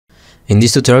In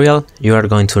this tutorial, you are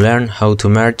going to learn how to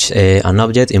merge an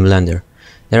object in Blender.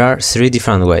 There are three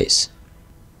different ways.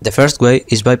 The first way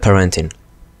is by parenting.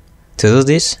 To do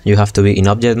this, you have to be in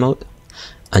object mode,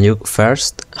 and you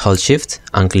first hold Shift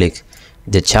and click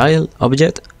the child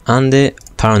object and the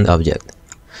parent object.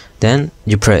 Then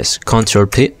you press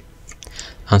Ctrl P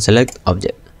and select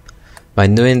object. By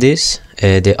doing this,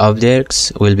 the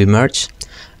objects will be merged,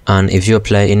 and if you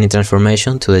apply any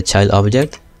transformation to the child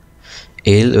object,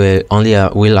 it only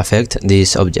will affect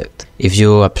this object. If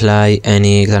you apply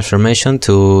any transformation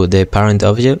to the parent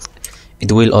object,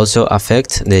 it will also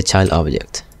affect the child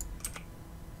object.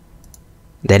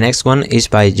 The next one is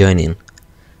by joining.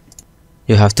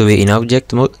 You have to be in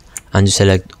object mode, and you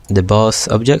select the both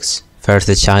objects, first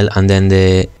the child and then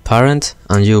the parent,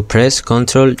 and you press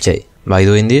Ctrl J. By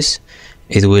doing this,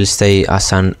 it will stay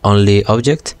as an only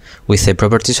object with the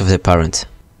properties of the parent.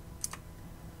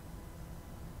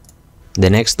 The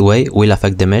next way will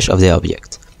affect the mesh of the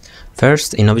object.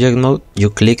 First, in object mode, you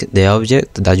click the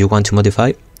object that you want to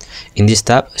modify. In this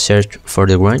tab, search for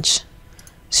the range,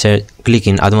 click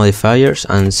in Add Modifiers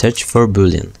and search for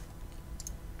Boolean.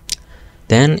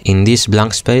 Then, in this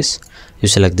blank space, you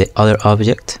select the other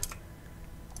object,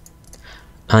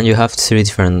 and you have three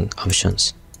different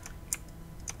options: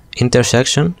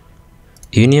 intersection,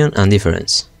 union, and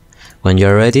difference. When you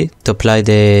are ready to apply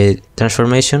the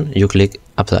transformation, you click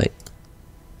Apply.